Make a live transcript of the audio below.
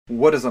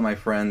What is up, my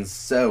friends?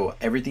 So,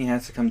 everything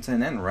has to come to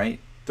an end,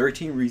 right?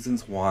 13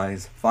 Reasons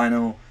Why's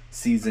final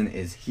season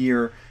is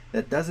here.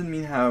 That doesn't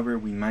mean, however,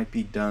 we might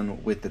be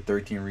done with the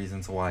 13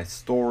 Reasons Why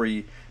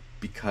story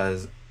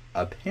because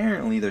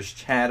apparently there's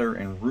chatter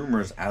and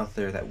rumors out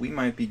there that we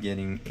might be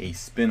getting a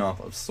spin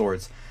off of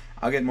sorts.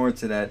 I'll get more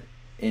to that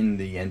in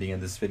the ending of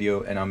this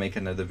video, and I'll make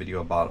another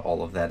video about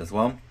all of that as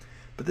well.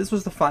 But this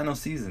was the final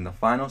season. The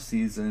final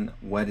season,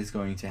 what is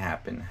going to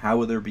happen? How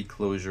will there be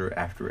closure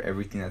after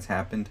everything that's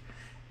happened?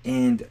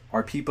 And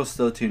are people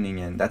still tuning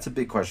in? That's a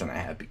big question I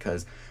have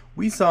because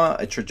we saw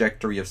a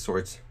trajectory of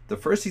sorts. The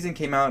first season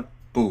came out,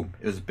 boom,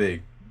 it was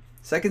big.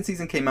 Second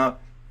season came out,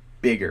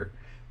 bigger.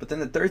 But then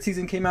the third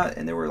season came out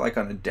and they were like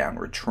on a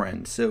downward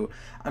trend. So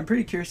I'm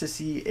pretty curious to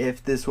see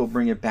if this will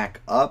bring it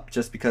back up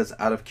just because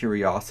out of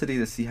curiosity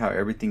to see how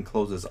everything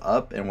closes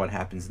up and what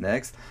happens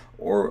next.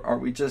 Or are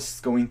we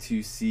just going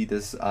to see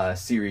this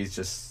series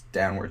just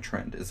downward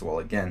trend as well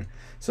again?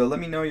 So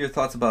let me know your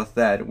thoughts about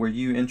that. Were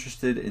you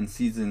interested in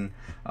season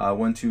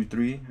 1, 2,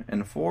 3,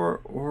 and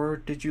 4? Or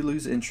did you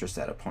lose interest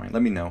at a point?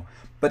 Let me know.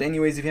 But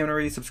anyways, if you haven't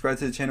already subscribed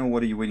to the channel,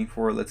 what are you waiting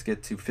for? Let's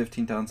get to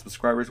 15,000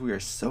 subscribers. We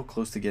are so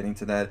close to getting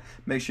to that.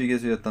 Make sure you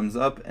guys give it a thumbs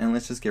up, and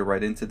let's just get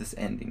right into this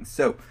ending.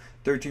 So,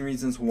 13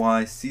 Reasons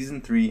Why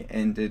Season 3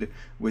 ended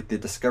with the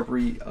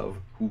discovery of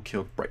who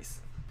killed Bryce.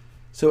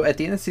 So at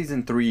the end of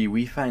season 3,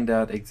 we find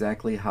out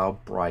exactly how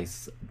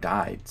Bryce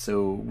died.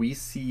 So we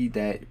see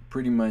that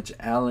pretty much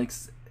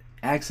Alex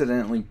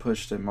accidentally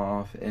pushed him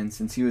off, and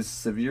since he was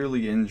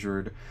severely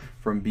injured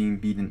from being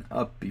beaten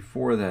up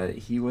before that,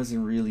 he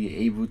wasn't really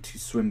able to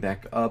swim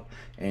back up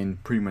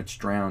and pretty much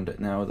drowned.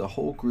 Now the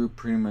whole group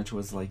pretty much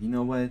was like, you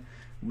know what,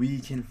 we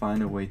can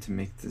find a way to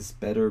make this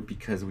better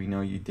because we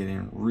know you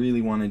didn't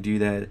really want to do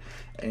that.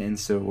 And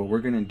so what we're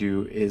going to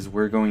do is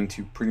we're going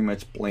to pretty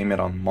much blame it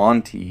on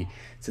Monty.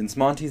 Since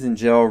Monty's in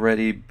jail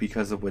already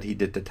because of what he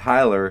did to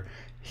Tyler,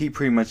 he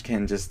pretty much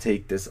can just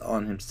take this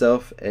on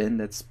himself, and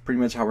that's pretty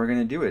much how we're going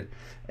to do it.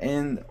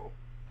 And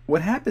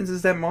what happens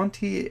is that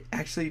Monty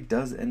actually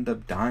does end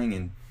up dying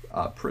in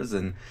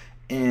prison,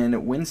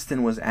 and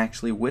Winston was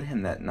actually with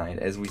him that night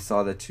as we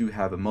saw the two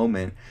have a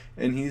moment,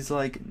 and he's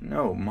like,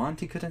 no,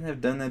 Monty couldn't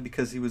have done that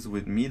because he was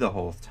with me the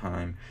whole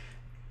time.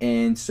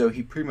 And so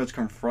he pretty much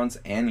confronts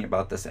Annie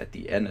about this at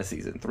the end of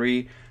season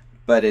 3,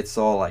 but it's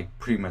all like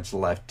pretty much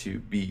left to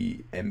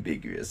be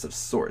ambiguous of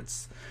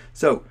sorts.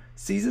 So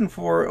season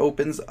 4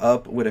 opens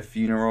up with a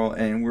funeral,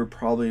 and we're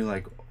probably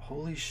like,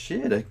 holy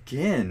shit,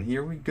 again,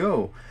 here we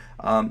go.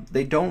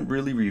 They don't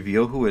really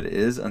reveal who it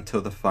is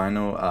until the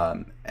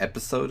final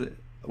episode,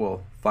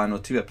 well, final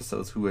 2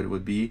 episodes, who it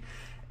would be.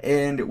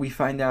 And we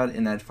find out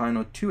in that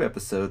final 2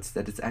 episodes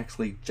that it's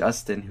actually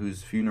Justin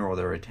whose funeral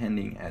they're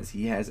attending, as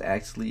he has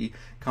actually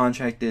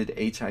contracted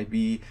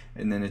HIV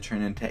and then it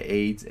turned into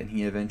AIDS, and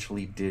he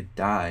eventually did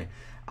die.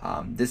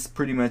 This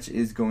pretty much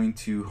is going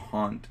to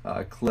haunt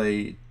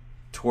Clay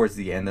towards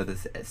the end of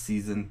this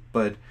season,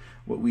 but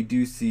what we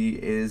do see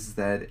is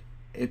that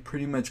it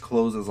pretty much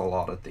closes a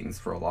lot of things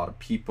for a lot of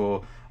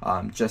people.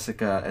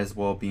 Jessica as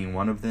well being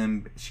one of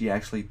them. She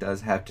actually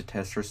does have to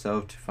test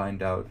herself to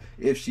find out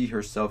if she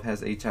herself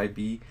has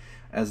HIV,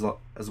 as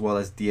well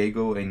as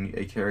Diego, and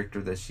a character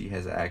that she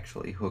has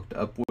actually hooked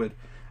up with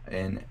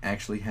and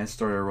actually has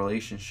started a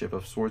relationship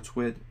of sorts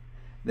with.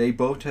 They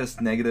both test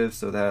negative,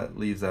 so that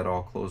leaves that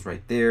all closed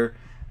right there.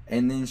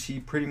 And then she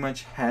pretty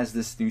much has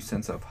this new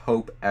sense of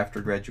hope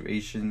after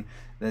graduation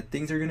that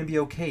things are going to be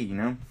okay, you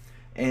know?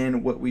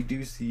 And what we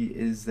do see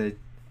is that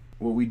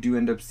what we do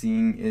end up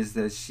seeing is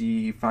that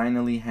she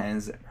finally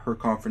has her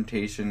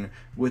confrontation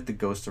with the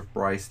ghost of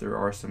Bryce. There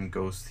are some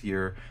ghosts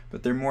here,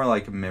 but they're more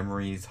like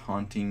memories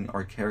haunting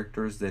our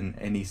characters than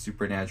any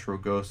supernatural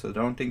ghosts. So I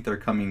don't think they're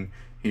coming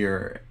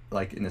here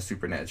like in a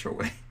supernatural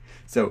way.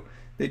 So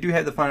they do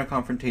have the final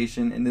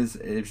confrontation, and this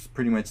is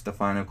pretty much the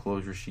final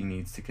closure she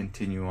needs to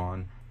continue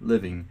on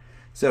living.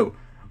 So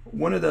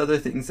one of the other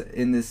things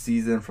in this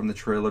season from the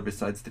trailer,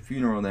 besides the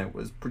funeral, that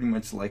was pretty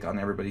much like on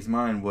everybody's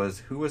mind was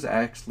who was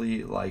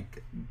actually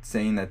like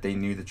saying that they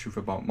knew the truth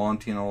about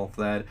Monty and all of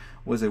that.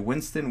 Was it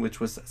Winston, which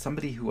was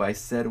somebody who I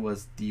said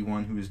was the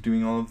one who was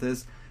doing all of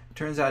this? It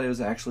turns out it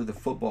was actually the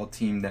football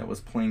team that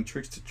was playing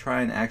tricks to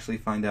try and actually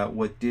find out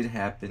what did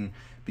happen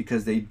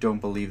because they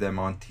don't believe that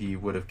Monty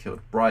would have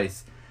killed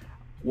Bryce.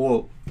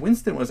 Well,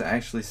 Winston was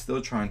actually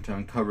still trying to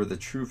uncover the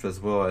truth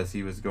as well as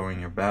he was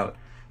going about.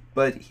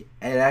 But it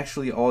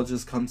actually all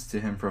just comes to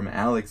him from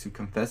Alex, who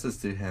confesses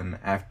to him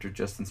after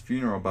Justin's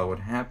funeral about what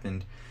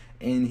happened.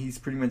 And he's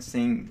pretty much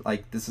saying,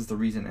 like, this is the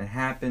reason it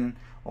happened,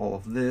 all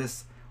of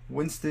this.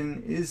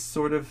 Winston is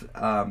sort of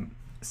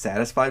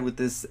satisfied with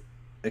this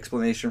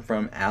explanation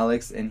from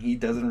Alex, and he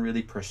doesn't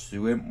really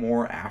pursue it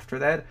more after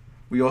that.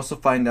 We also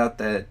find out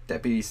that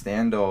Deputy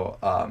Standall,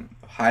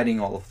 hiding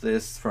all of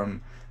this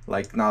from,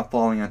 like, not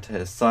falling onto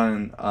his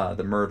son,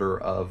 the murder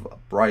of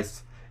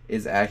Bryce,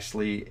 is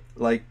actually,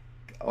 like,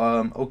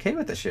 okay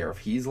with the sheriff.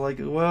 He's like,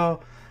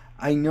 well,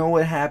 I know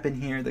what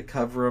happened here, the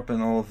cover up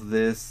and all of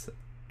this,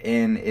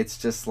 and it's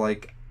just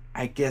like,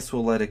 I guess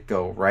we'll let it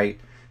go, right?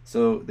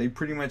 So they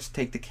pretty much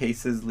take the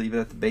cases, leave it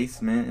at the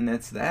basement, and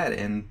that's that.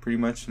 And pretty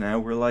much now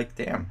we're like,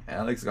 damn,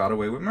 Alex got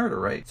away with murder,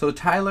 right? So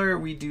Tyler,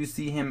 we do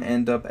see him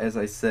end up, as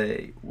I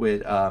say,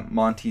 with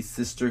Monty's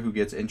sister, who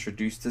gets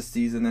introduced this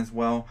season as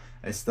well.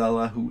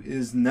 Estella, who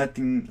is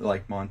nothing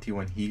like Monty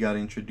when he got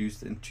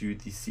introduced into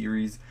the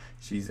series.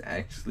 She's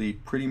actually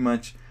pretty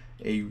much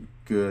a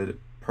good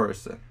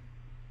person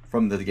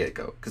from the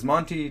get-go. Because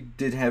Monty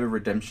did have a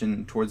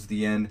redemption towards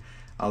the end,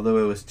 although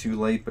it was too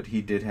late, but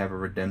he did have a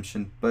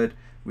redemption. But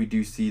we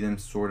do see them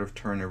sort of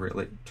turn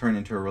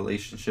into a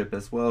relationship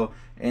as well,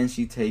 and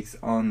she takes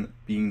on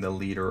being the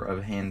leader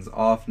of Hands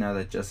Off now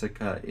that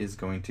Jessica is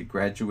going to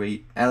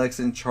graduate. Alex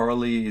and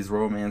Charlie's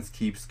romance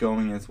keeps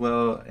going as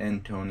well,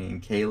 and Tony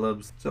and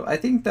Caleb's. So I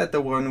think that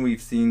the one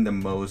we've seen the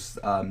most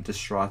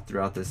distraught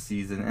throughout this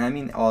season, and I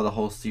mean all the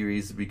whole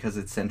series because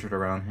it's centered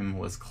around him,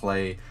 was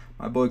Clay.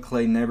 My boy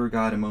Clay never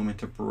got a moment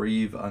to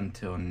breathe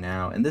until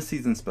now, and this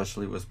season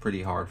especially was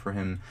pretty hard for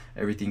him.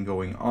 Everything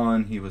going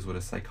on, he was with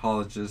a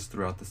psychologist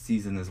throughout the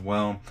season as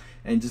well,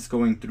 and just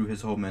going through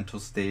his whole mental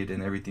state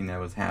and everything that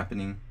was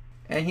happening.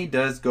 And he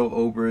does go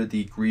over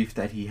the grief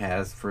that he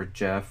has for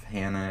Jeff,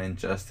 Hannah, and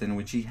Justin,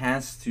 which he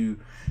has to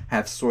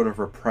have sort of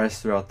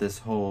repressed throughout this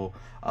whole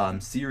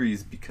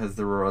series because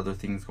there were other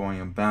things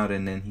going about,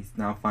 and then he's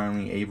now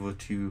finally able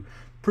to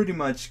pretty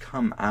much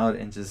come out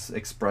and just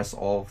express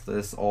all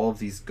of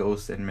these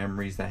ghosts and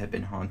memories that have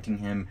been haunting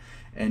him,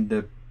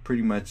 and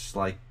pretty much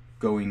like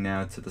going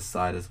now to the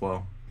side as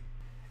well.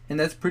 And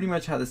that's pretty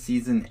much how the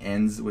season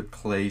ends, with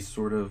Clay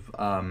sort of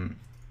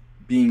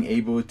being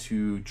able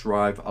to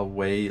drive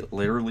away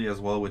literally as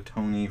well with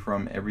Tony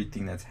from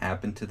everything that's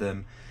happened to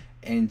them,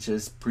 and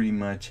just pretty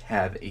much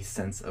have a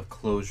sense of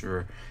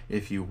closure,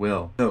 if you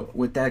will. So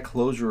with that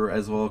closure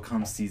as well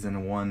comes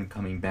season 1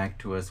 coming back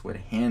to us with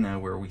Hannah,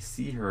 where we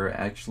see her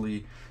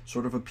actually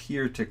sort of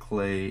appear to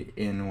Clay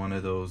in one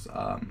of those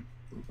I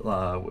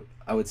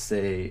would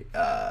say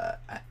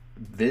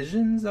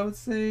visions, I would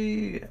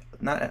say,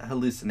 not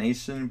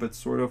hallucination, but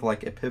sort of like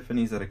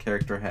epiphanies that a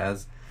character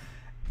has.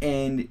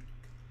 And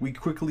we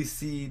quickly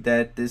see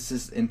that this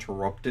is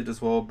interrupted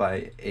as well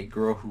by a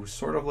girl who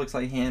sort of looks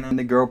like Hannah. And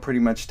the girl pretty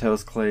much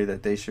tells Clay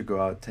that they should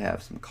go out to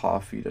have some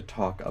coffee to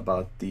talk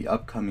about the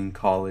upcoming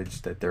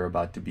college that they're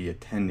about to be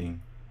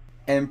attending.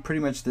 And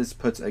pretty much this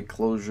puts a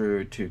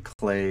closure to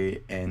Clay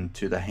and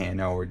to the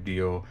Hannah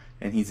ordeal,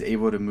 and he's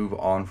able to move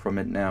on from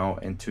it now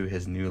into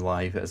his new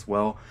life, as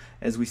well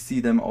as we see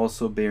them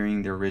also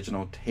burying the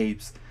original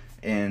tapes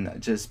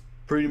and just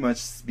pretty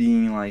much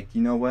being like,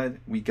 you know what,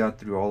 we got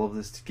through all of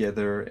this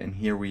together and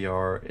here we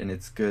are, and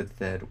it's good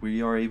that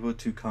we are able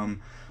to come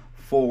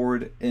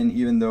forward, and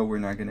even though we're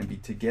not going to be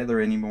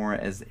together anymore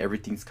as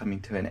everything's coming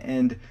to an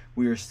end,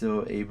 we are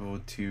still able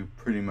to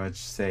pretty much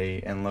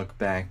say and look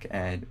back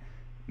at,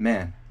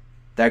 man,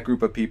 that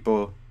group of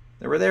people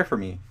that were there for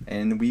me,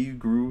 and we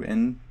grew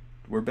and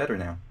we're better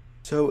now.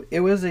 So it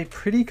was a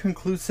pretty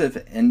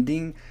conclusive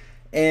ending,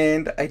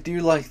 and I do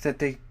like that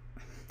they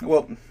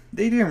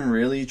didn't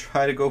really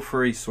try to go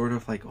for a sort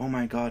of like, oh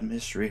my god,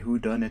 mystery,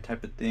 whodunit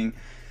type of thing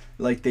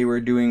like they were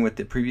doing with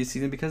the previous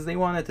season, because they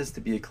wanted this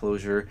to be a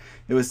closure.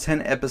 It was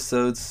 10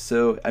 episodes,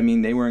 so I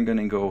mean, they weren't going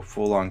to go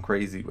full on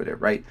crazy with it,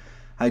 right?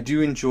 I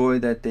do enjoy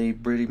that they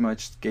pretty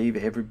much gave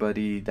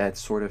everybody that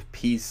sort of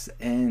peace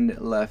and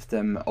left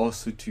them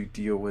also to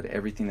deal with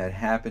everything that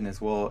happened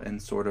as well,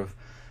 and sort of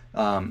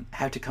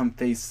have to come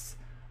face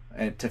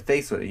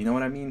with it, you know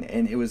what I mean?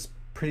 And it was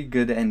pretty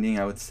good ending,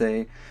 I would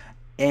say.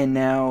 And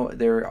now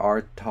there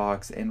are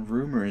talks and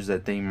rumors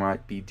that they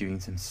might be doing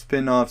some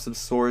spin-offs of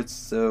sorts,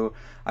 so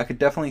I could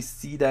definitely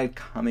see that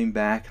coming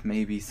back.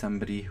 Maybe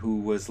somebody who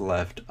was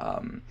left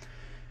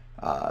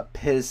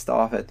pissed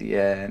off at the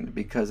end,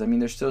 because I mean,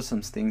 there's still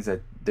some things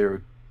that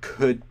there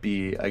could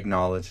be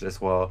acknowledged as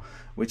well,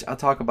 which I'll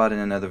talk about in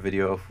another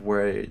video of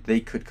where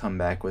they could come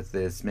back with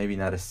this. Maybe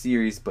not a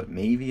series, but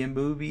maybe a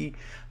movie.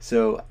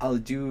 So I'll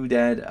do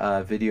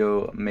that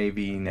video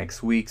maybe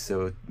next week,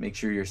 so make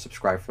sure you're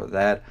subscribed for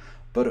that.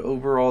 But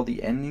overall,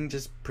 the ending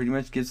just pretty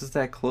much gives us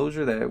that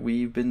closure that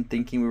we've been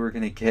thinking we were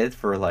going to get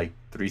for like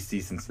 3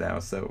 seasons now.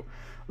 So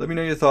let me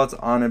know your thoughts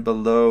on it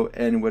below,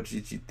 and what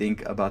did you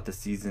think about the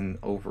season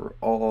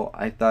overall.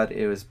 I thought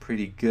it was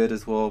pretty good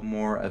as well,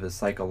 more of a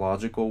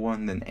psychological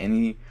one than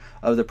any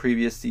of the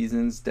previous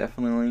seasons,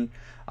 definitely,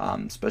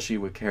 especially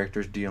with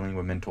characters dealing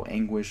with mental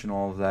anguish and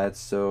all of that.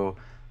 So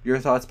your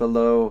thoughts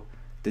below.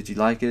 Did you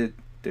like it?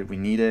 Did we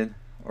need it?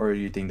 Or do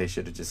you think they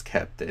should have just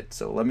kept it?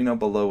 So let me know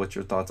below what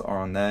your thoughts are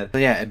on that. So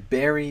yeah, a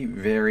very,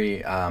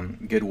 very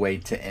good way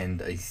to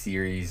end a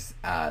series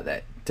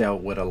that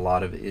dealt with a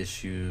lot of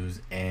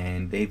issues,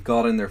 and they've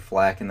gotten their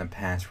flack in the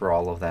past for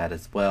all of that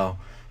as well.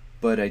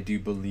 But I do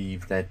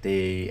believe that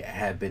they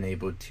have been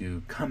able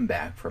to come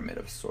back from it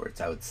of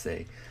sorts, I would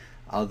say.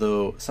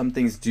 Although some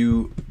things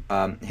do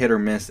hit or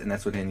miss, and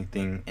that's with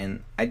anything.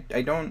 And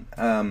I don't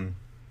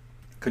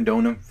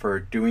condone them for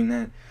doing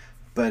that,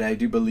 but I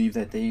do believe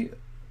that they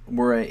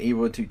were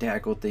able to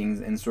tackle things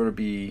and sort of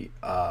be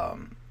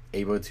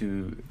able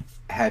to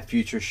have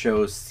future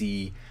shows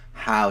see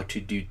how to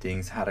do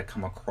things, how to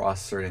come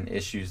across certain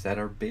issues that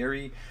are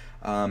very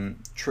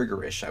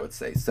triggerish, I would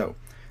say. So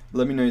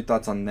let me know your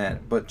thoughts on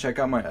that. But check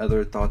out my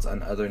other thoughts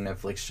on other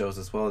Netflix shows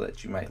as well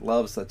that you might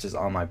love, such as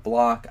On My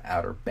Block,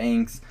 Outer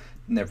Banks,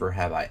 Never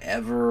Have I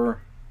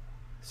Ever.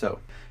 So,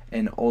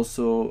 and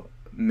also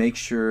make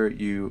sure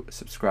you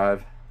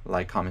subscribe,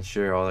 like, comment,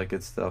 share, all that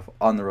good stuff.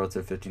 On the road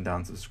to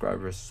 15,000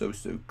 subscribers, so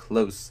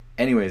close.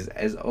 Anyways,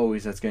 as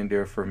always, that's gonna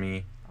do it for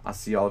me. I'll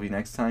see all of you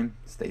next time.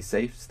 Stay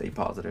safe, stay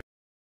positive.